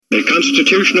A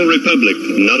constitutional republic,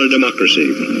 not a democracy.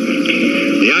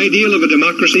 The ideal of a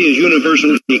democracy is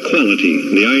universal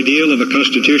equality. The ideal of a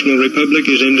constitutional republic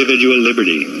is individual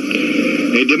liberty.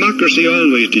 A democracy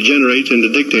always degenerates into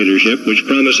dictatorship, which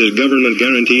promises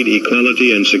government-guaranteed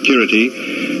equality and security,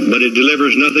 but it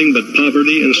delivers nothing but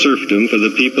poverty and serfdom for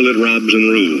the people it robs and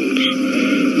rules.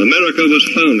 America was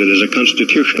founded as a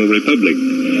constitutional republic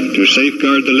to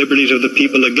safeguard the liberties of the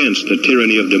people against the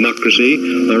tyranny of democracy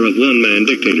or of one-man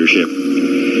dictatorship.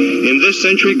 In this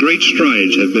century, great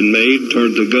strides have been made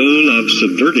toward the goal of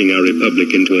subverting our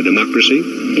republic into a democracy.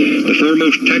 The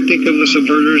foremost tactic of the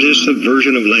subverters is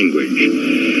subversion of language.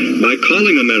 By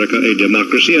calling America a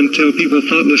democracy until people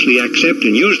thoughtlessly accept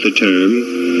and use the term,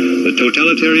 the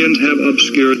totalitarians have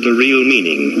obscured the real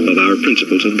meaning of our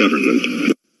principles of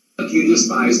government. You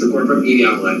despise the corporate media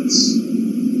outlets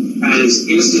as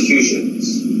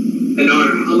institutions, and no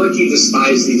matter how much you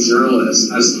despise these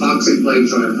journalists as toxic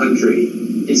plagues on our country,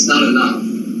 it's not enough.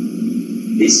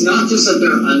 It's not just that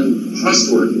they're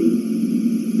untrustworthy.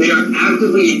 They are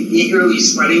actively and eagerly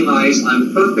spreading lies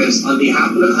on purpose on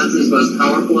behalf of the country's most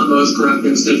powerful and most corrupt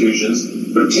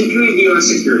institutions, particularly the U.S.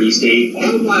 security state,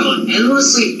 all while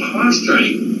endlessly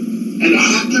posturing and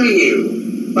hectoring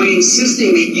you by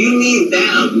insisting that you need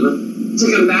them to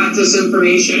combat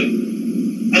disinformation.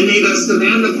 And they thus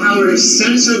demand the power to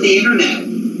censor the internet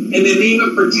in the name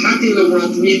of protecting the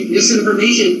world from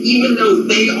disinformation, even though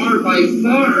they are by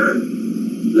far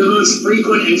the most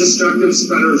frequent and destructive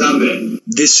spreaders of it.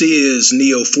 This is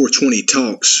Neo 420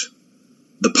 Talks,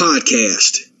 the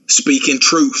podcast, speaking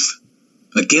truth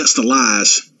against the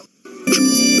lies.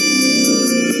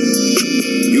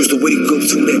 Used to wake up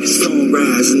to that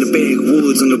sunrise in the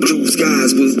backwoods on the blue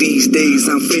skies, but these days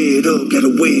I'm fed up, gotta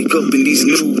wake up in these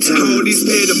new times. All these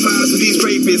pedophiles and these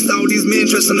rapists, all these men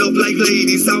dressing up like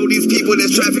ladies, all these people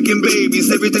that's trafficking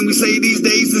babies. Everything we say these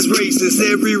days is racist.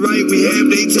 Every right we have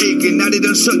they taken. Now they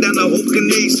done shut down the whole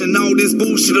nation. All this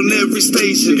bullshit on every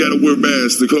station. You gotta wear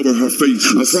masks to cover her face.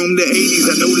 I'm from the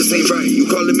 80s, I know this ain't right. You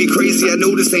calling me crazy, I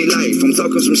know this ain't life. I'm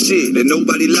talking some shit that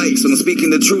nobody likes, and I'm speaking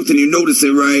the truth and you notice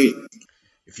it, right?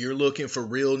 If you're looking for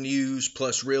real news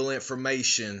plus real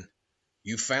information,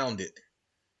 you found it.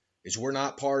 We're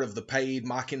not part of the paid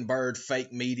Mockingbird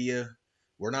fake media.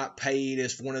 We're not paid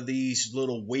as one of these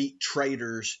little weak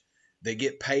traitors that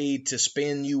get paid to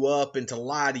spin you up and to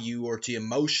lie to you or to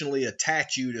emotionally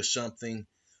attach you to something.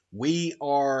 We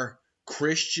are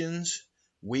Christians.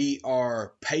 We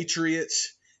are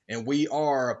patriots. And we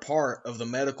are a part of the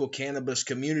medical cannabis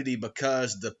community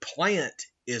because the plant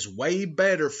is way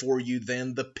better for you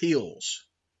than the pills.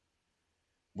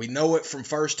 We know it from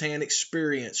firsthand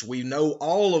experience. We know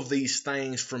all of these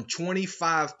things from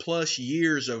 25 plus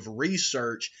years of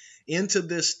research into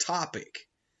this topic.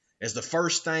 As the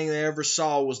first thing I ever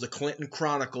saw was the Clinton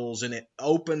Chronicles, and it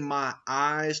opened my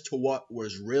eyes to what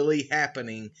was really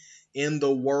happening in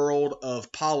the world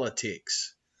of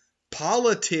politics.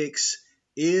 Politics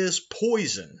is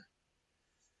poison.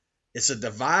 It's a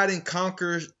divide and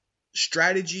conquer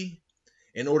strategy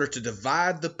in order to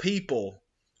divide the people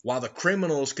while the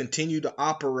criminals continue to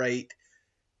operate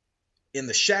in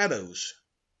the shadows,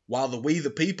 while we the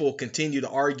people continue to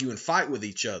argue and fight with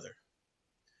each other.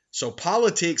 So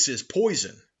politics is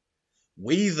poison.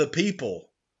 We the people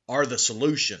are the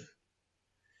solution.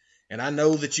 And I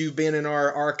know that you've been in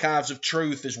our archives of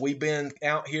truth as we've been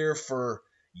out here for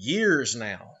years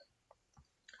now,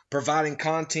 providing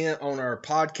content on our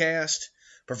podcast,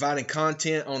 providing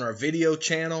content on our video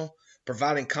channel,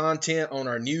 providing content on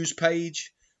our news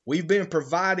page. We've been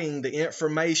providing the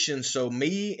information so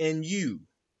me and you,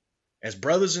 as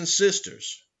brothers and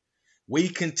sisters, we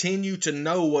continue to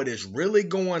know what is really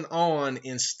going on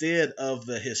instead of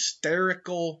the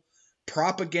hysterical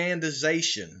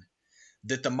propagandization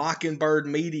that the Mockingbird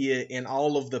media and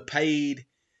all of the paid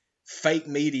fake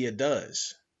media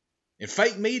does. And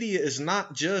fake media is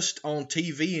not just on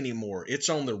TV anymore. It's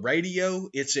on the radio.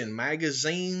 It's in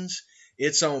magazines.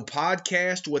 It's on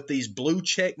podcasts with these blue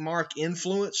check mark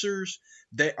influencers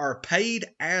that are paid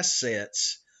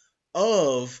assets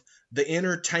of the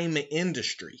entertainment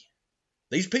industry.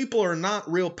 These people are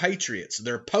not real patriots.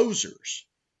 They're posers.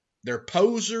 They're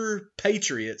poser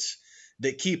patriots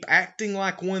that keep acting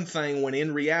like one thing when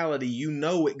in reality you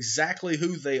know exactly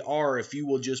who they are if you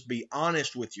will just be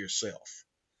honest with yourself.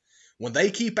 When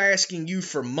they keep asking you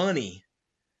for money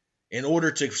in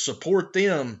order to support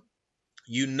them,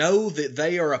 you know that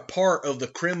they are a part of the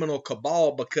criminal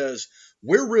cabal because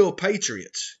we're real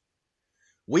patriots.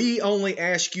 We only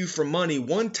ask you for money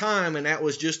one time, and that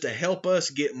was just to help us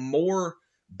get more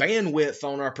bandwidth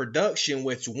on our production,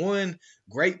 which one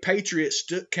great patriot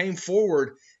came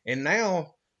forward, and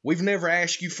now We've never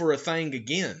asked you for a thing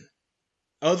again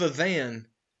other than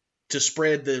to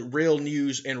spread the real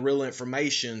news and real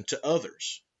information to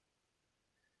others.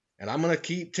 And I'm going to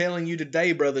keep telling you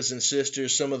today, brothers and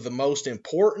sisters, some of the most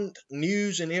important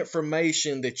news and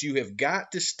information that you have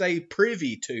got to stay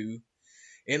privy to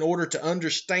in order to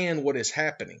understand what is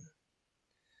happening.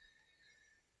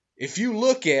 If you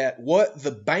look at what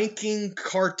the banking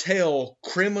cartel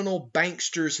criminal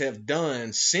banksters have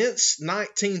done since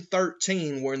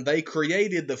 1913, when they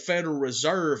created the Federal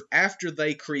Reserve after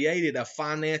they created a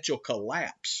financial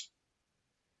collapse,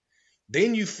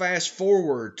 then you fast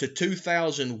forward to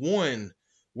 2001,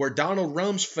 where Donald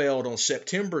Rumsfeld on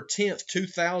September 10th,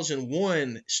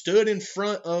 2001 stood in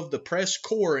front of the press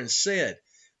corps and said,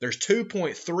 there's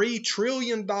 $2.3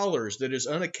 trillion that is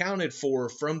unaccounted for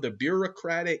from the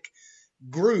bureaucratic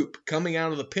group coming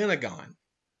out of the Pentagon.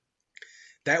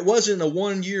 That wasn't a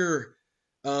one-year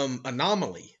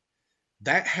anomaly.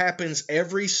 That happens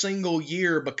every single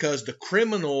year because the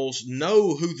criminals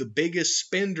know who the biggest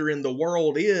spender in the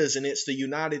world is, and it's the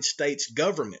United States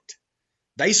government.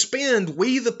 They spend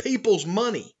we the people's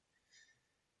money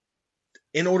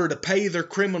in order to pay their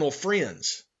criminal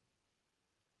friends.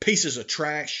 Pieces of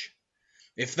trash.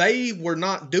 If they were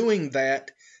not doing that,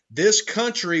 this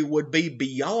country would be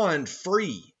beyond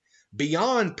free,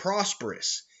 beyond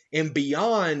prosperous, and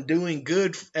beyond doing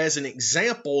good as an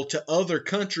example to other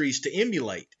countries to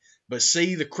emulate. But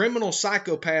see, the criminal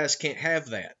psychopaths can't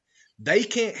have that. They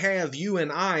can't have you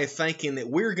and I thinking that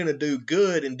we're going to do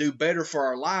good and do better for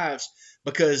our lives,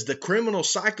 because the criminal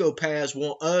psychopaths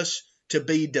want us to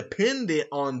be dependent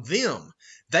on them.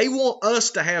 They want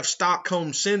us to have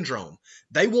Stockholm Syndrome.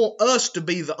 They want us to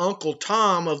be the Uncle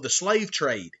Tom of the slave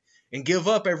trade and give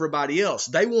up everybody else.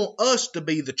 They want us to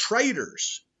be the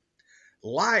traitors,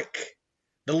 like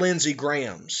the Lindsey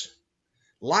Grahams,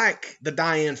 like the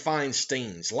Dianne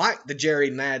Feinsteins, like the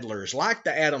Jerry Nadlers, like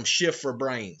the Adam Schiff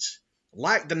brains,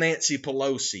 like the Nancy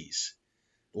Pelosi's,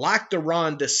 like the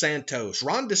Ron DeSantos.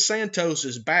 Ron DeSantos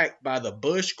is backed by the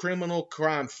Bush criminal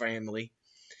crime family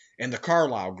and the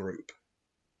Carlyle Group.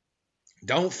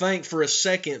 Don't think for a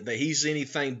second that he's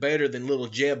anything better than little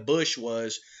Jeb Bush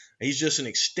was. He's just an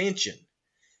extension.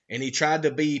 And he tried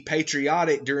to be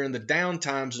patriotic during the down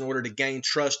times in order to gain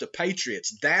trust of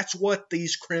patriots. That's what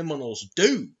these criminals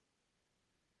do.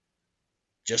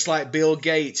 Just like Bill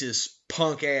Gates, his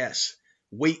punk ass,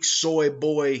 weak soy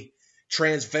boy,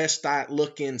 transvestite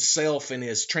looking self, and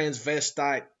his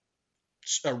transvestite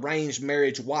arranged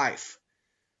marriage wife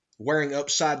wearing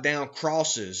upside down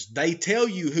crosses. They tell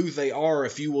you who they are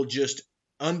if you will just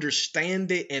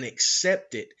understand it and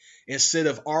accept it instead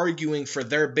of arguing for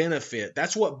their benefit.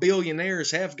 That's what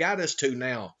billionaires have got us to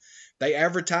now. They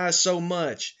advertise so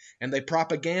much and they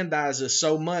propagandize us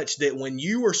so much that when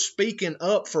you are speaking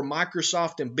up for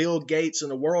Microsoft and Bill Gates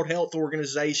and the World Health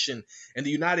Organization and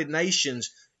the United Nations,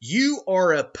 you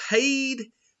are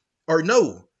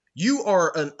you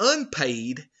are an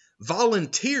unpaid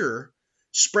volunteer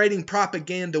spreading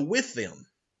propaganda with them.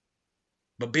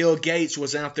 But Bill Gates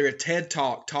was out there at TED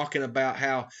Talk talking about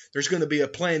how there's going to be a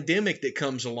pandemic that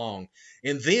comes along.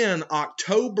 And then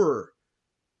October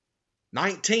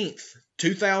 19th,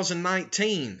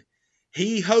 2019,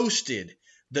 he hosted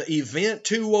the Event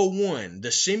 201,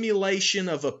 the simulation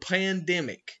of a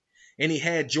pandemic. And he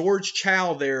had George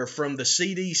Chow there from the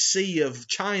CDC of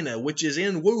China, which is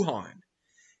in Wuhan.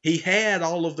 He had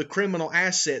all of the criminal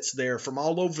assets there from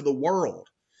all over the world.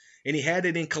 And he had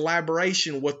it in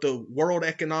collaboration with the World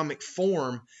Economic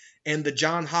Forum and the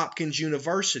Johns Hopkins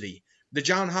University. The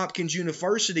Johns Hopkins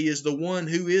University is the one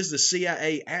who is the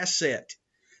CIA asset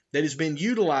that has been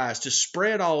utilized to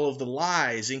spread all of the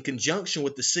lies in conjunction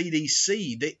with the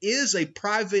CDC. That is a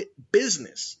private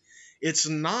business. It's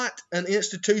not an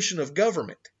institution of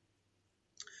government.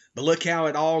 But look how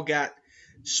it all got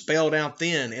spelled out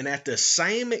then. And at the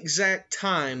same exact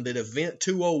time that Event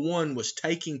 201 was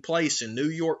taking place in New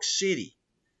York City,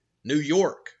 New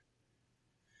York,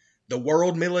 the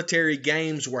World Military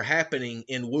Games were happening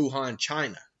in Wuhan,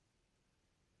 China,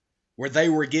 where they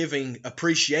were giving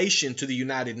appreciation to the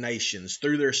United Nations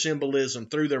through their symbolism,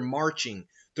 through their marching,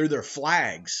 through their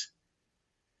flags.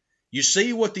 You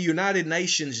see, what the United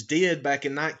Nations did back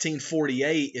in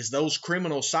 1948 is those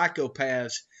criminal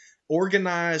psychopaths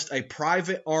organized a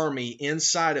private army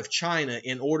inside of China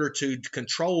in order to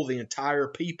control the entire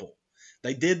people.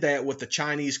 They did that with the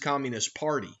Chinese Communist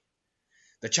Party.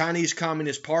 The Chinese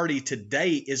Communist Party to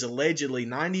date is allegedly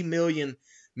 90 million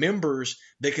members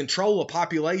that control a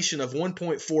population of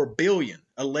 1.4 billion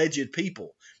alleged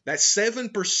people. That's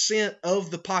 7%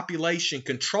 of the population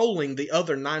controlling the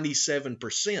other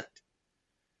 97%.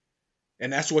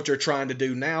 And that's what they're trying to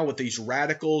do now with these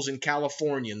radicals in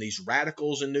California, and these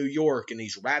radicals in New York, and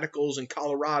these radicals in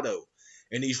Colorado,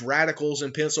 and these radicals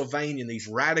in Pennsylvania, and these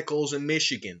radicals in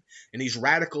Michigan, and these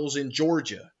radicals in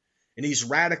Georgia, and these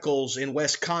radicals in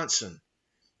Wisconsin,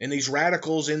 and these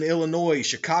radicals in Illinois,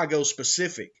 Chicago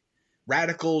specific,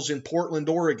 radicals in Portland,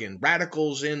 Oregon,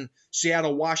 radicals in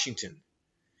Seattle, Washington.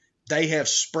 They have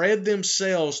spread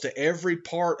themselves to every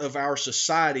part of our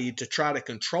society to try to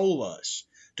control us,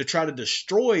 to try to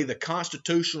destroy the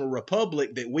constitutional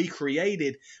republic that we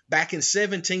created back in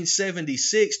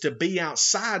 1776 to be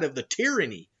outside of the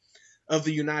tyranny of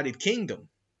the United Kingdom.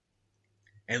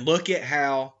 And look at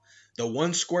how the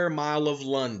 1 square mile of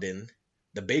London,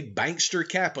 the big bankster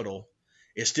capital,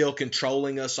 is still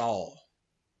controlling us all.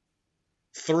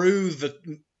 Through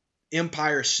the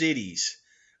empire cities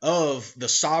of the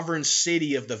sovereign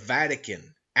city of the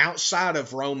Vatican, outside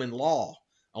of Roman law,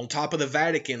 on top of the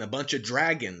Vatican, a bunch of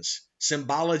dragons,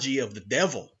 symbology of the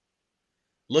devil.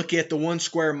 Look at the 1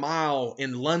 square mile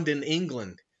in London,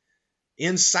 England,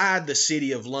 inside the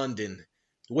city of London,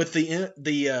 with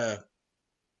the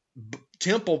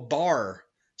Temple Bar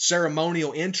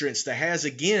ceremonial entrance that has,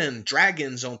 again,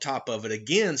 dragons on top of it.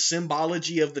 Again,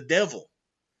 symbology of the devil.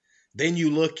 Then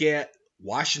you look at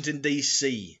Washington,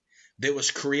 D.C., that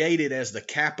was created as the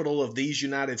capital of these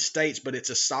United States, but it's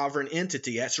a sovereign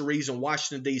entity. That's the reason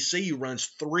Washington, D.C. runs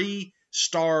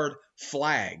 3-starred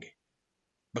flag,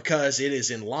 because it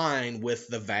is in line with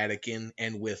the Vatican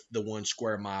and with the 1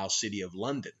 square mile city of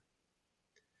London.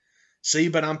 See,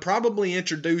 but I'm probably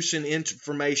introducing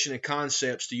information and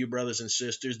concepts to you, brothers and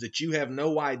sisters, that you have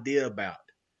no idea about.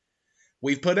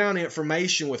 We've put out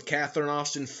information with Catherine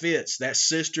Austin Fitts. That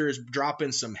sister is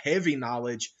dropping some heavy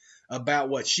knowledge about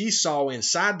what she saw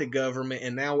inside the government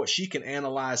and now what she can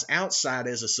analyze outside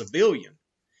as a civilian.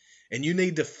 And you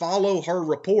need to follow her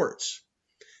reports.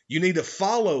 You need to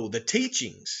follow the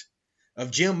teachings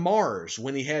of Jim Marrs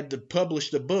when he had to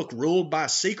publish the book Ruled by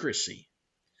Secrecy.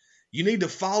 You need to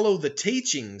follow the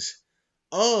teachings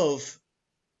of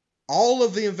all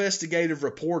of the investigative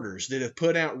reporters that have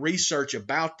put out research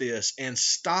about this, and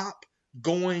stop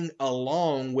going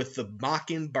along with the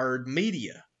Mockingbird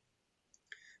media.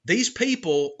 These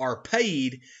people are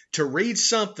paid to read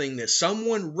something that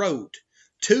someone wrote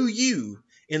to you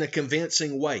in a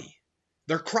convincing way.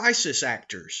 They're crisis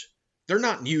actors. They're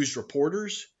not news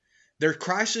reporters. They're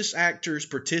crisis actors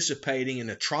participating in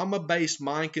a trauma-based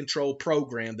mind control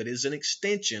program that is an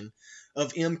extension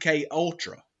of MK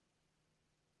Ultra.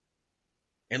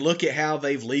 And look at how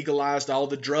they've legalized all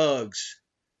the drugs.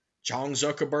 Chong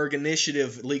Zuckerberg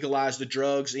Initiative legalized the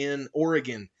drugs in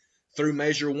Oregon through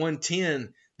Measure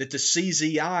 110 that the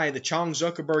CZI, the Chong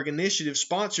Zuckerberg Initiative,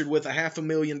 sponsored with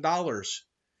 $500,000.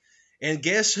 And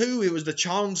guess who? It was the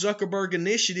Chong Zuckerberg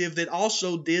Initiative that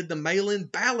also did the mail-in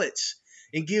ballots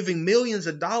and giving millions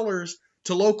of dollars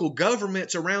to local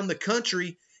governments around the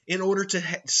country in order to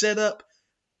set up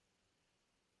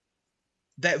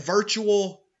that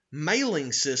virtual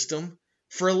mailing system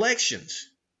for elections.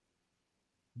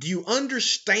 Do you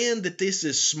understand that this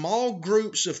is small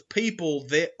groups of people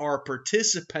that are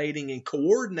participating in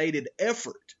coordinated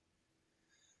effort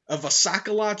of a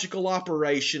psychological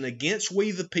operation against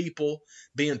we the people,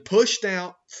 being pushed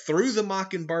out through the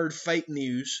Mockingbird fake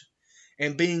news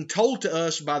and being told to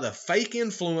us by the fake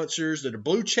influencers that are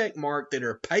blue check marked, that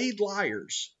are paid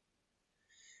liars?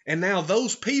 And now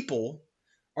those people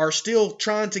are still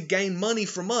trying to gain money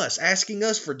from us, asking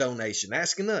us for donation,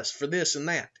 asking us for this and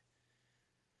that.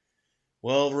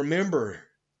 Well, remember,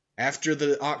 after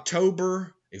the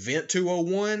October Event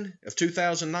 201 of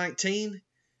 2019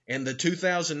 and the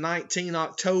 2019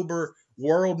 October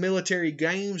World Military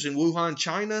Games in Wuhan,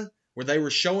 China, where they were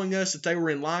showing us that they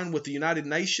were in line with the United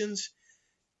Nations,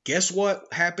 guess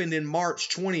what happened in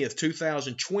March 20th,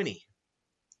 2020?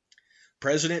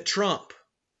 President Trump,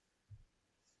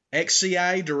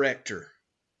 ex-CIA director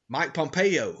Mike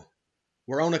Pompeo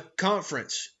were on a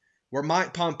conference where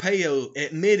Mike Pompeo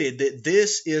admitted that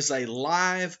this is a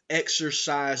live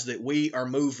exercise that we are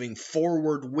moving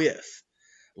forward with.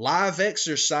 Live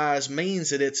exercise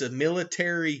means that it's a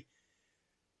military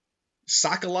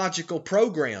psychological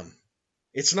program.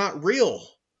 It's not real,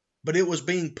 but it was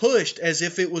being pushed as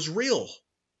if it was real.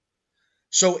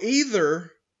 So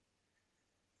either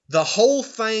the whole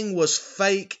thing was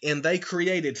fake and they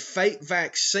created fake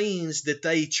vaccines that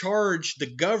they charged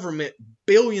the government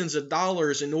billions of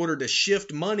dollars in order to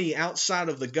shift money outside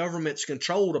of the government's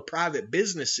control to private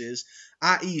businesses,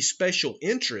 i.e. special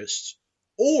interests,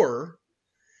 or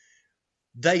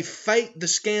they faked the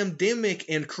scamdemic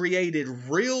and created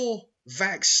real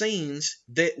vaccines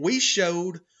that we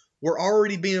showed were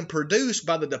already being produced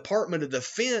by the Department of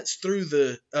Defense through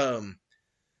the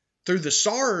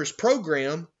SARS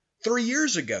program 3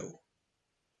 years ago.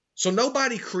 So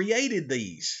nobody created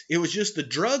these. It was just the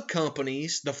drug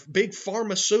companies, the big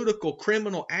pharmaceutical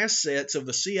criminal assets of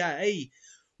the CIA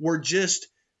were just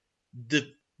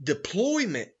the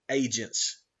deployment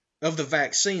agents of the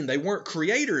vaccine. They weren't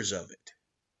creators of it.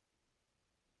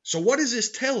 So what does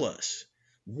this tell us?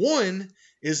 One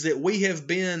is that we have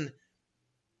been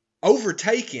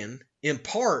overtaken in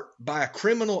part by a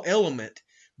criminal element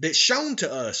that's shown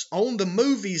to us on the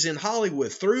movies in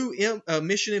Hollywood through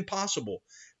Mission Impossible.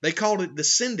 They called it the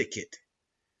Syndicate.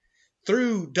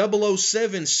 Through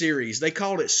 007 series, they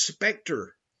called it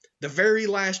Spectre. The very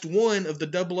last one of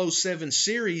the 007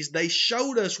 series, they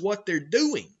showed us what they're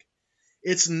doing.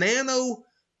 It's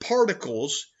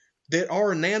nanoparticles that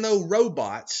are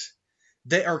nanorobots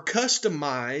that are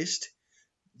customized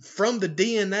from the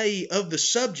DNA of the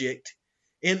subject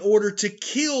in order to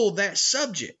kill that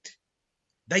subject.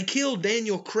 They killed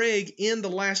Daniel Craig in the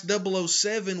last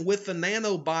 007 with the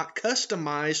nanobot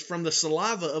customized from the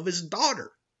saliva of his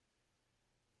daughter.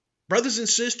 Brothers and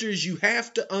sisters, you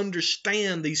have to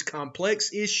understand these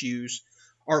complex issues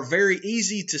are very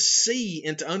easy to see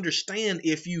and to understand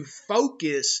if you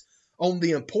focus on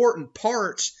the important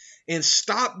parts and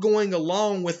stop going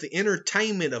along with the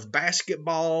entertainment of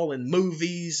basketball and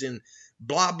movies and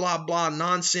blah, blah, blah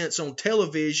nonsense on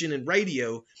television and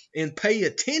radio and pay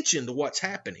attention to what's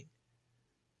happening.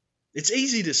 It's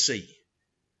easy to see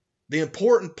the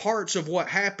important parts of what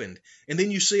happened. And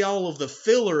then you see all of the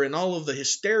filler and all of the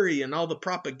hysteria and all the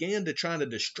propaganda trying to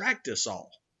distract us all.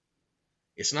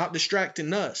 It's not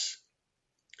distracting us.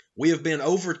 We have been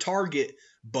over target.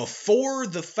 Before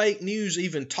the fake news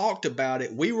even talked about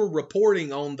it, we were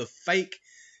reporting on the fake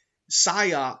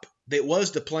psyop that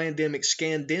was the pandemic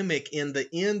scandemic in the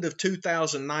end of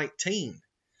 2019.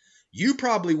 You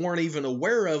probably weren't even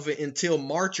aware of it until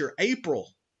March or April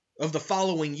of the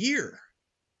following year.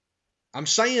 I'm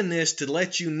saying this to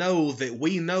let you know that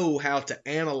we know how to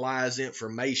analyze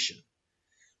information.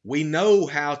 We know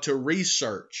how to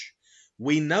research.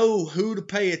 We know who to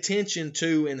pay attention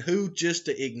to and who just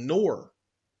to ignore.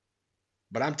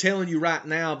 But I'm telling you right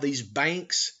now, these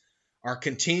banks are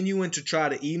continuing to try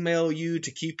to email you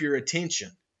to keep your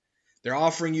attention. They're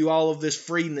offering you all of this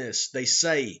freeness, they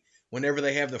say, whenever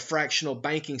they have the fractional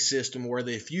banking system where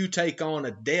if you take on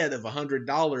a debt of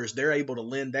 $100, they're able to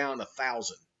lend down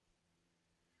 $1,000.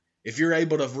 If you're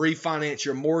able to refinance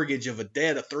your mortgage of a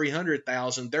debt of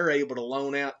 $300,000, they're able to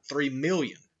loan out $3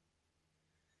 million.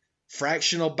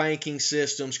 Fractional banking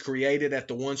systems created at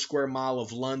the 1 square mile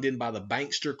of London by the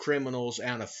bankster criminals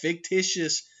out of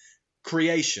fictitious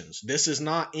creations. This is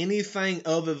not anything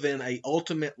other than an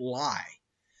ultimate lie.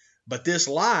 But this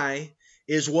lie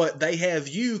is what they have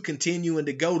you continuing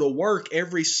to go to work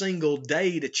every single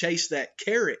day to chase that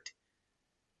carrot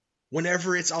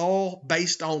whenever it's all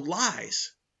based on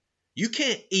lies. You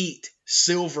can't eat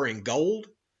silver and gold.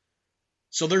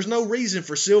 So there's no reason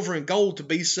for silver and gold to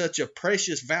be such a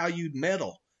precious valued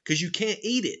metal because you can't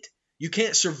eat it. You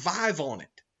can't survive on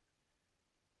it.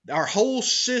 Our whole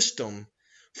system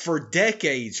for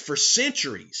decades, for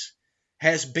centuries,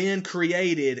 has been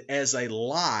created as a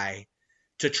lie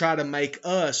to try to make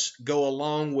us go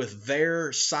along with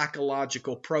their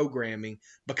psychological programming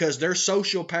because they're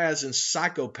sociopaths and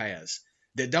psychopaths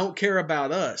that don't care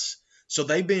about us. So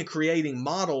they've been creating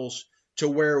models to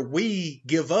where we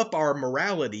give up our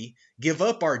morality, give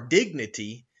up our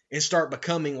dignity, and start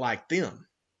becoming like them.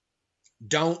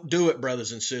 Don't do it,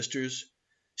 brothers and sisters.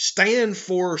 Stand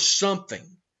for something.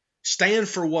 Stand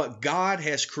for what God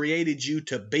has created you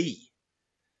to be.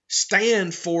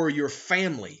 Stand for your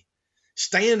family.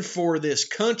 Stand for this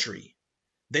country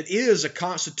that is a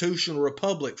constitutional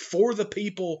republic for the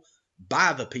people,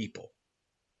 by the people.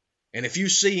 And if you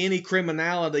see any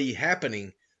criminality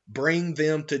happening, bring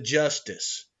them to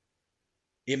justice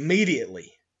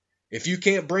immediately. If you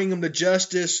can't bring them to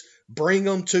justice, bring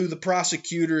them to the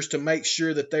prosecutors to make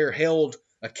sure that they're held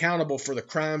accountable for the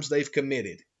crimes they've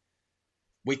committed.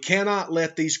 We cannot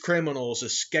let these criminals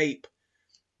escape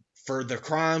for the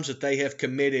crimes that they have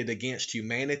committed against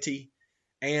humanity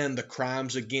and the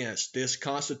crimes against this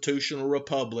constitutional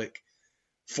republic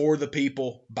for the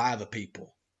people, by the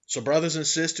people. So brothers and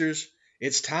sisters,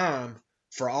 it's time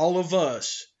for all of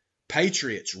us,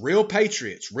 patriots, real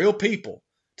people,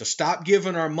 to stop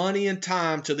giving our money and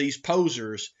time to these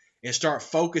posers and start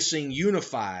focusing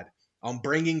unified on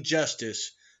bringing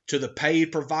justice to the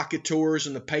paid provocateurs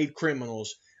and the paid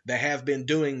criminals that have been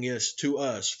doing this to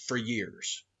us for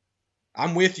years.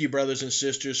 I'm with you, brothers and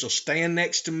sisters, so stand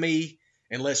next to me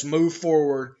and let's move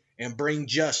forward and bring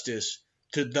justice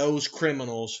to those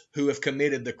criminals who have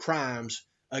committed the crimes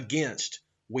against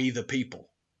we the people.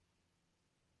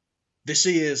 This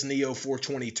is Neo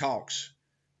 420 Talks,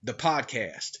 the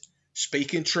podcast,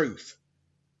 speaking truth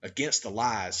against the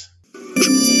lies.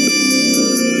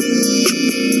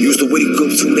 Used to wake up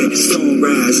to that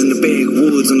sunrise in the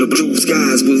backwoods on the blue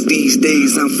skies. Well, these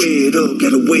days I'm fed up,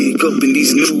 gotta wake up in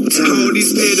these new times. All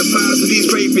these pedophiles and these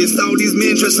rapists, all these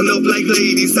men dressing up like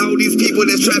ladies, all these people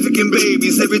that's trafficking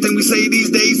babies. Everything we say these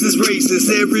days is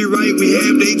racist. Every right we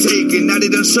have they taken. Now they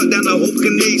done shut down the whole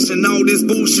nation. All this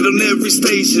bullshit on every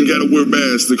station. You gotta wear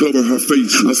masks to cover her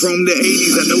face. I'm from the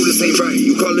 80s, I know this ain't right.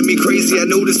 You calling me crazy, I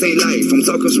know this ain't life. I'm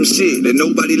talking some shit that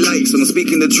nobody likes, and I'm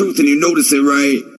speaking the truth and you notice it, right?